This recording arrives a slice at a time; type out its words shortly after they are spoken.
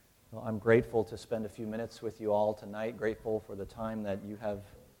Well, I'm grateful to spend a few minutes with you all tonight, grateful for the time that you have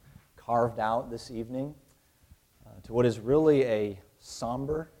carved out this evening to what is really a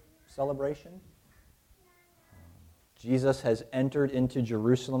somber celebration. Jesus has entered into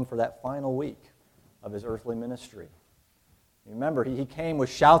Jerusalem for that final week of his earthly ministry. Remember, he came with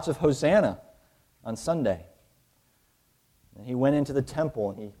shouts of Hosanna on Sunday. And he went into the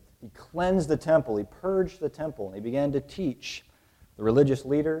temple and he cleansed the temple, he purged the temple, and he began to teach the religious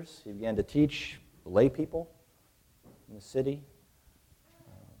leaders, he began to teach the lay people in the city.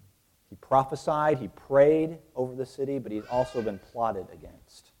 He prophesied, he prayed over the city, but he's also been plotted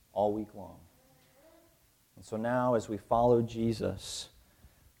against all week long. And so now as we follow Jesus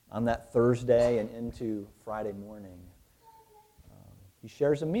on that Thursday and into Friday morning, he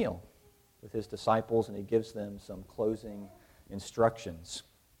shares a meal with his disciples and he gives them some closing instructions.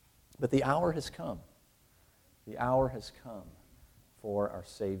 But the hour has come. The hour has come for our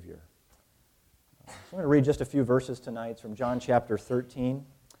Savior. So I'm going to read just a few verses tonight. It's from John chapter 13.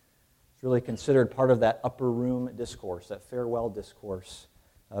 It's really considered part of that upper room discourse, that farewell discourse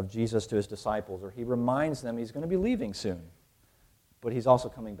of Jesus to his disciples, where he reminds them he's going to be leaving soon, but he's also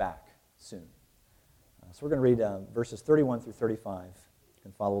coming back soon. So we're going to read verses 31 through 35. You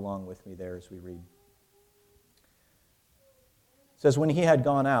can follow along with me there as we read. It says, when he had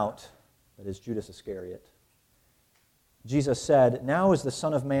gone out, that is Judas Iscariot, Jesus said, "Now is the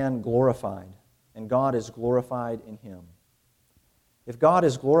Son of Man glorified, and God is glorified in him. If God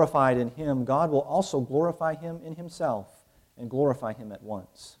is glorified in him, God will also glorify him in himself, and glorify him at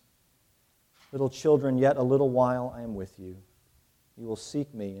once. Little children, yet a little while I am with you. You will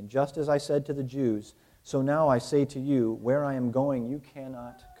seek me, and just as I said to the Jews, so now I say to you, where I am going, you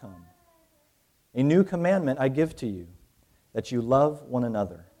cannot come. A new commandment I give to you, that you love one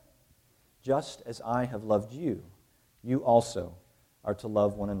another. Just as I have loved you, you also are to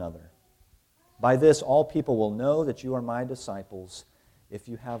love one another. By this all people will know that you are my disciples, if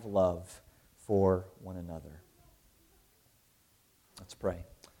you have love for one another." Let's pray.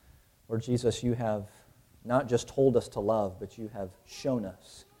 Lord Jesus, you have not just told us to love, but you have shown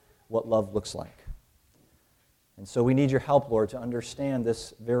us what love looks like. And so we need your help, Lord, to understand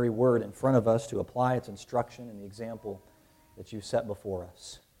this very word in front of us, to apply its instruction and the example that you set before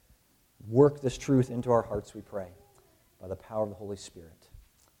us. Work this truth into our hearts, we pray, by the power of the Holy Spirit.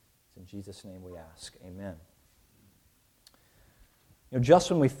 It's in Jesus' name we ask. Amen. You know, just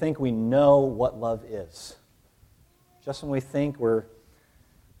when we think we know what love is, just when we think what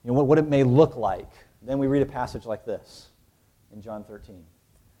it may look like, then we read a passage like this in John 13.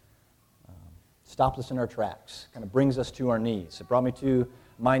 Stops us in our tracks, kind of brings us to our knees. It brought me to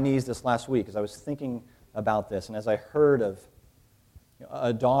my knees this last week as I was thinking about this, and as I heard of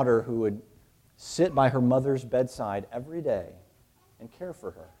a daughter who would sit by her mother's bedside every day and care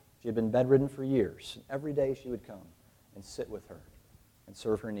for her. She had been bedridden for years. And every day she would come and sit with her and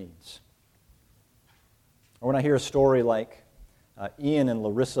serve her needs. Or when I hear a story like Ian and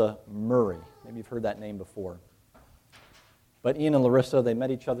Larissa Murray, maybe you've heard that name before. But Ian and Larissa, they met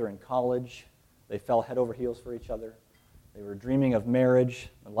each other in college. They fell head over heels for each other. They were dreaming of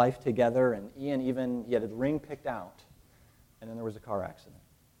marriage, life together, and Ian he had a ring picked out, and then there was a car accident.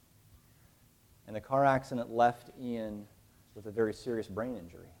 And the car accident left Ian with a very serious brain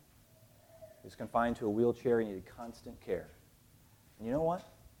injury. He was confined to a wheelchair. He needed constant care. And you know what?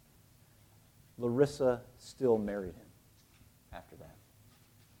 Larissa still married him after that.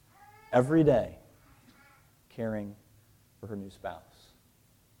 Every day, caring for her new spouse.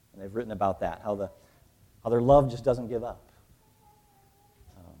 And they've written about that, how their love just doesn't give up.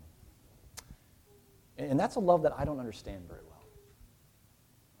 And that's a love that I don't understand very well.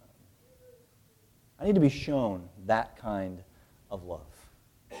 I need to be shown that kind of love.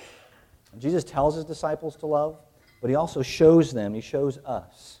 And Jesus tells his disciples to love, but he also shows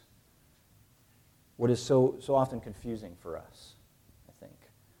us what is so often confusing for us, I think.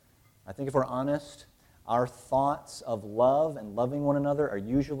 I think if we're honest, our thoughts of love and loving one another are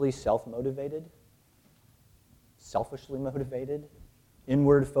usually self-motivated, selfishly motivated,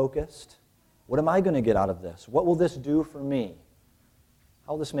 inward-focused. What am I going to get out of this? What will this do for me?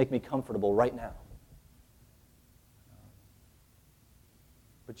 How will this make me comfortable right now?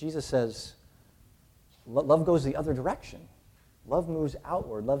 But Jesus says, love goes the other direction. Love moves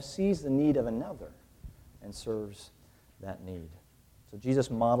outward. Love sees the need of another and serves that need. So Jesus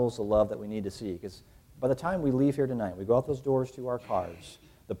models the love that we need to see. Because by the time we leave here tonight, we go out those doors to our cars,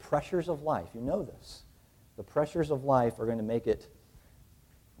 the pressures of life, you know this, the pressures of life are going to make it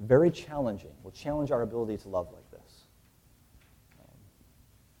very challenging, will challenge our ability to love like this.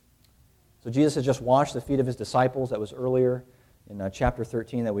 So Jesus has just washed the feet of his disciples. That was earlier in chapter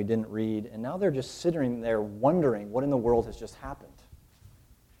 13 that we didn't read, and now they're just sitting there wondering what in the world has just happened.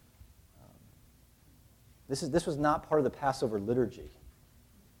 This was not part of the Passover liturgy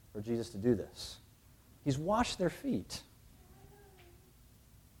for Jesus to do this. He's washed their feet.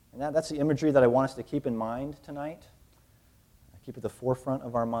 And that's the imagery that I want us to keep in mind tonight. Keep at the forefront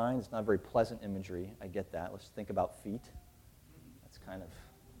of our minds. It's not a very pleasant imagery. I get that. Let's think about feet. That's kind of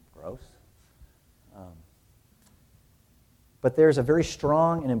gross. But there's a very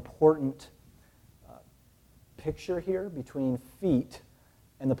strong and important picture here between feet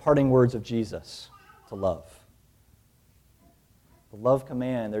and the parting words of Jesus to love. The love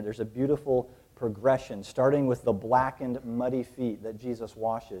command, there's a beautiful progression, starting with the blackened, muddy feet that Jesus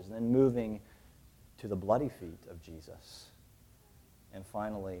washes, and then moving to the bloody feet of Jesus, and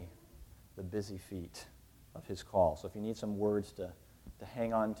finally, the busy feet of his call. So if you need some words to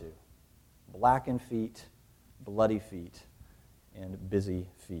hang on to, blackened feet, bloody feet, and busy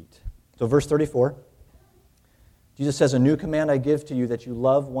feet. So verse 34, Jesus says, "A new command I give to you, that you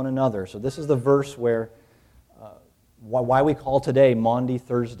love one another." So this is the verse where, why we call today Maundy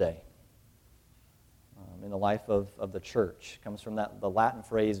Thursday in the life of the church. It comes from the Latin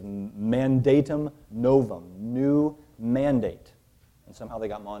phrase mandatum novum, new mandate. And somehow they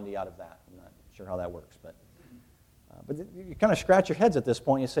got Maundy out of that. I'm not sure how that works. But you kind of scratch your heads at this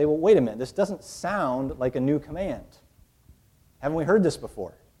point. You say, well, wait a minute. This doesn't sound like a new command. Haven't we heard this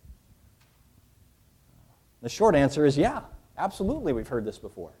before? The short answer is yeah, absolutely we've heard this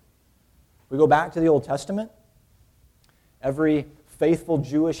before. We go back to the Old Testament. Every faithful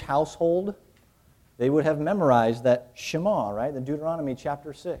Jewish household, they would have memorized that Shema, right? The Deuteronomy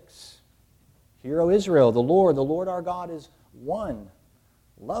chapter 6. Hear, O Israel, the Lord our God is one.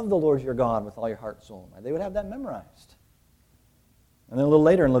 Love the Lord your God with all your heart and soul. They would have that memorized. And then a little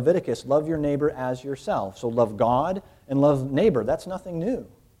later in Leviticus, love your neighbor as yourself. So love God and love neighbor. That's nothing new.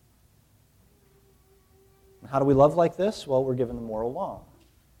 And how do we love like this? Well, we're given the moral law.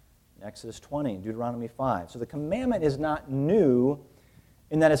 In Exodus 20, Deuteronomy 5. So the commandment is not new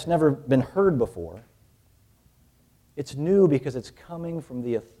in that it's never been heard before. It's new because it's coming from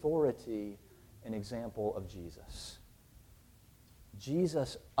the authority and example of Jesus.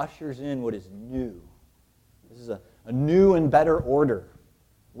 Jesus ushers in what is new. This is a new and better order.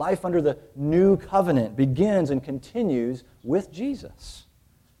 Life under the new covenant begins and continues with Jesus.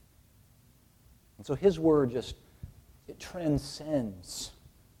 And so his word it transcends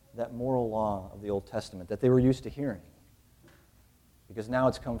that moral law of the Old Testament that they were used to hearing. Because now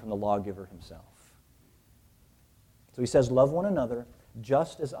it's come from the lawgiver himself. So he says, love one another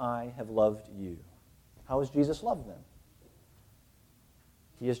just as I have loved you. How has Jesus loved them?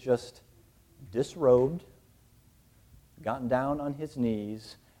 He has just disrobed, gotten down on his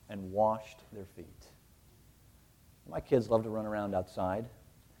knees, and washed their feet. My kids love to run around outside.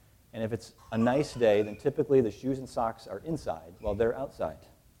 And if it's a nice day, then typically the shoes and socks are inside while they're outside.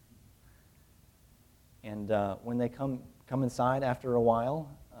 And when they come inside after a while,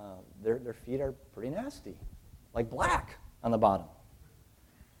 their feet are pretty nasty, like black on the bottom.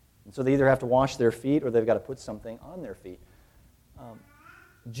 And so they either have to wash their feet or they've got to put something on their feet.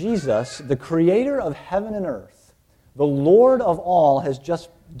 Jesus, the creator of heaven and earth, the Lord of all, has just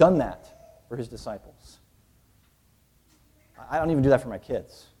done that for his disciples. I don't even do that for my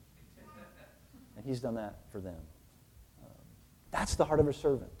kids. And he's done that for them. That's the heart of a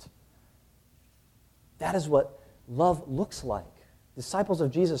servant. That is what love looks like. Disciples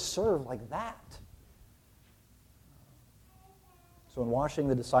of Jesus serve like that. So in washing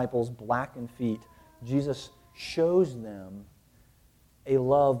the disciples' blackened feet, Jesus shows them a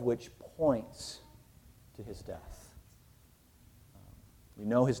love which points to his death. We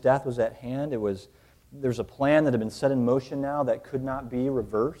know his death was at hand. There's a plan that had been set in motion now that could not be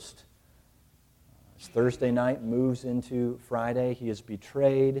reversed. As Thursday night moves into Friday, he is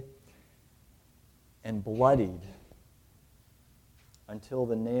betrayed and bloodied until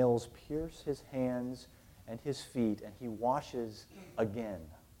the nails pierce his hands and his feet, and he washes again.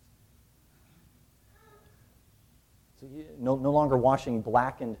 So no longer washing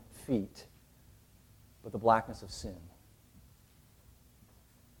blackened feet, but the blackness of sin.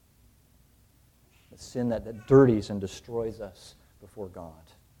 The sin that dirties and destroys us before God.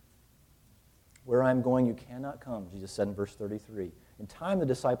 Where I'm going, you cannot come, Jesus said in verse 33. In time, the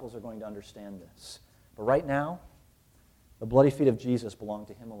disciples are going to understand this. But right now, the bloody feet of Jesus belong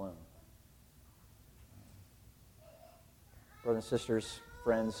to him alone. Brothers and sisters,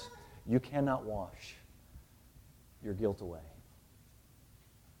 friends, you cannot wash your guilt away.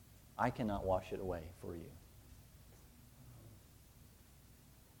 I cannot wash it away for you.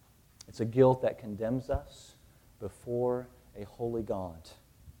 It's a guilt that condemns us before a holy God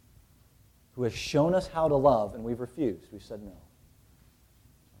who has shown us how to love, and we've refused. We've said no.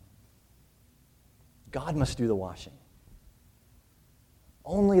 God must do the washing.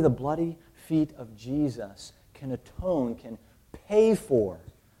 Only the bloody feet of Jesus can atone, can pay for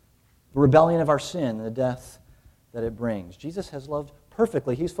the rebellion of our sin and the death that it brings. Jesus has loved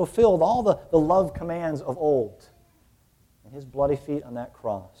perfectly. He's fulfilled all the love commands of old. And his bloody feet on that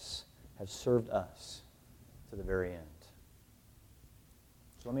cross have served us to the very end.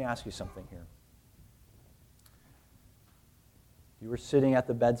 So let me ask you something here. You were sitting at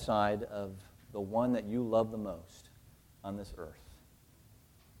the bedside of the one that you love the most on this earth.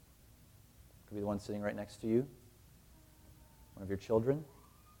 Could be the one sitting right next to you, one of your children,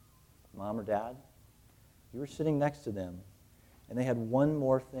 mom or dad. You were sitting next to them, and they had one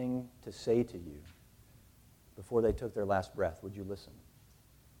more thing to say to you before they took their last breath. Would you listen?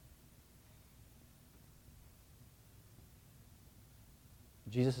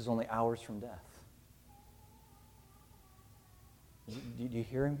 Jesus is only hours from death. Do you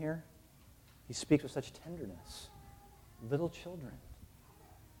hear him here? He speaks with such tenderness. Little children,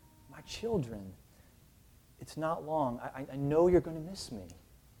 my children, it's not long. I know you're going to miss me.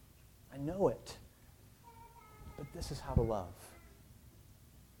 I know it. But this is how to love.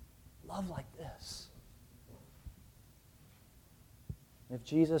 Love like this. And if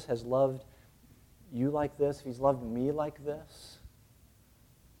Jesus has loved you like this, if he's loved me like this,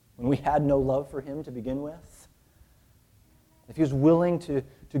 when we had no love for him to begin with, if he was willing to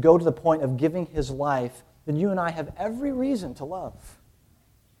go to the point of giving his life, then you and I have every reason to love.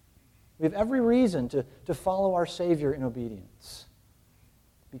 We have every reason to follow our Savior in obedience.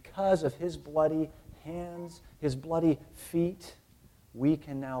 Because of his bloody hands, his bloody feet, we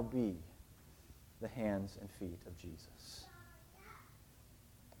can now be the hands and feet of Jesus.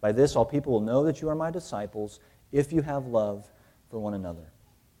 By this, all people will know that you are my disciples if you have love for one another.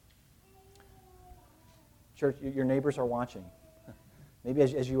 Church, your neighbors are watching. Maybe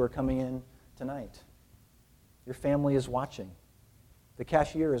as you are coming in tonight. Your family is watching. The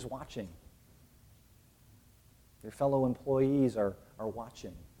cashier is watching. Your fellow employees are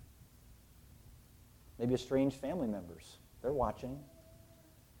watching. Maybe estranged family members, they're watching.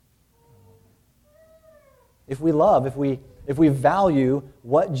 If we love, if we value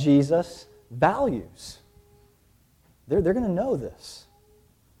what Jesus values, they're going to know this.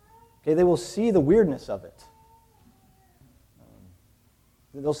 Okay, they will see the weirdness of it.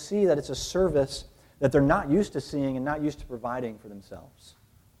 They'll see that it's a service that they're not used to seeing and not used to providing for themselves.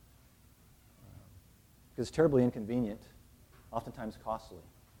 Because it's terribly inconvenient, oftentimes costly,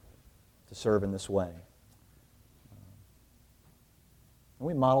 to serve in this way. And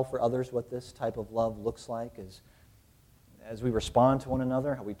we model for others what this type of love looks like as we respond to one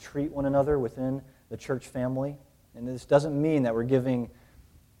another, how we treat one another within the church family. And this doesn't mean that we're giving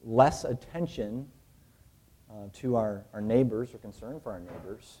less attention to our neighbors or concern for our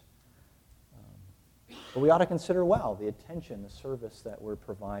neighbors. But we ought to consider well the attention, the service that we're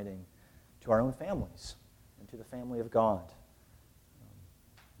providing to our own families and to the family of God.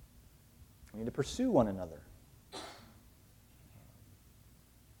 We need to pursue one another.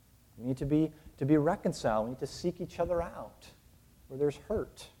 We need to be reconciled. We need to seek each other out where there's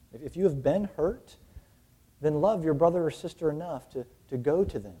hurt. If you have been hurt, then love your brother or sister enough to go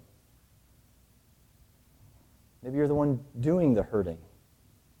to them. Maybe you're the one doing the hurting.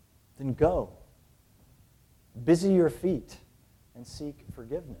 Then go. Busy your feet and seek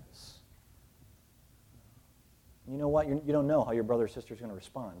forgiveness. You know what? You don't know how your brother or sister is going to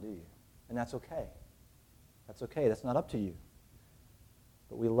respond, do you? And that's okay. That's okay. That's not up to you.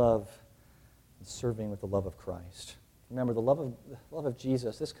 But we love serving with the love of Christ. Remember, the love of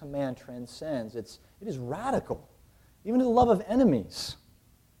Jesus, this command transcends. It is radical, even to the love of enemies.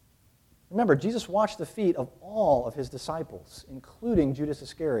 Remember, Jesus washed the feet of all of his disciples, including Judas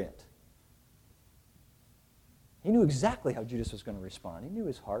Iscariot. He knew exactly how Judas was going to respond. He knew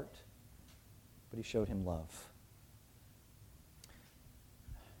his heart, but he showed him love.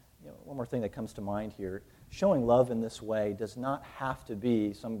 One more thing that comes to mind here. Showing love in this way does not have to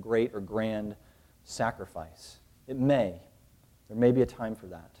be some great or grand sacrifice. It may. There may be a time for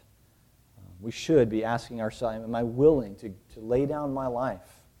that. We should be asking ourselves, am I willing to lay down my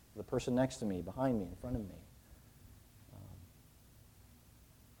life for the person next to me, behind me, in front of me?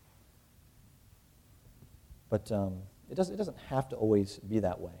 But it doesn't have to always be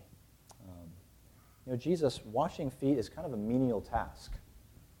that way. Jesus washing feet is kind of a menial task.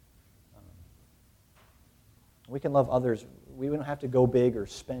 We can love others. We don't have to go big or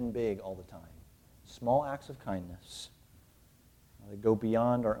spend big all the time. Small acts of kindness that go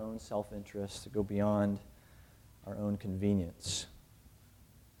beyond our own self-interest, that go beyond our own convenience.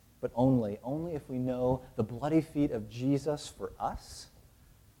 But only if we know the bloody feet of Jesus for us,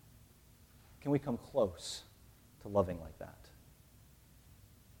 can we come close to loving like that.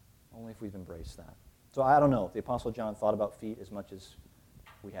 Only if we've embraced that. So I don't know if the Apostle John thought about feet as much as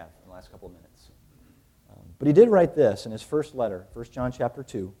we have in the last couple of minutes. But he did write this in his first letter, 1 John chapter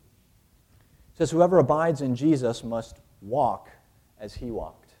 2. It says, whoever abides in Jesus must walk as he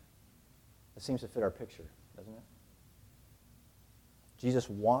walked. That seems to fit our picture, doesn't it? Jesus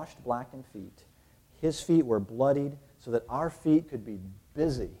washed blackened feet. His feet were bloodied so that our feet could be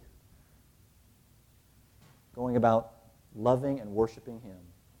busy going about loving and worshiping him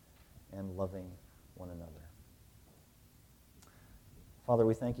and loving one another. Father,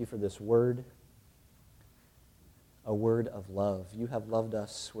 we thank you for this word, a word of love. You have loved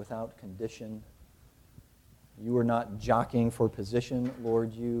us without condition. You were not jockeying for position,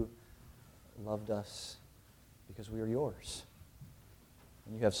 Lord. You loved us because we are yours.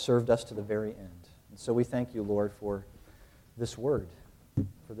 And you have served us to the very end. And so we thank you, Lord, for this word,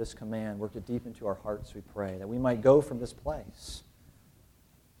 for this command. Work it deep into our hearts, we pray, that we might go from this place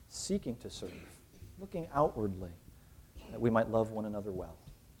seeking to serve, looking outwardly, that we might love one another well.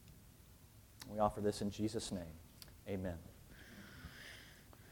 We offer this in Jesus' name. Amen.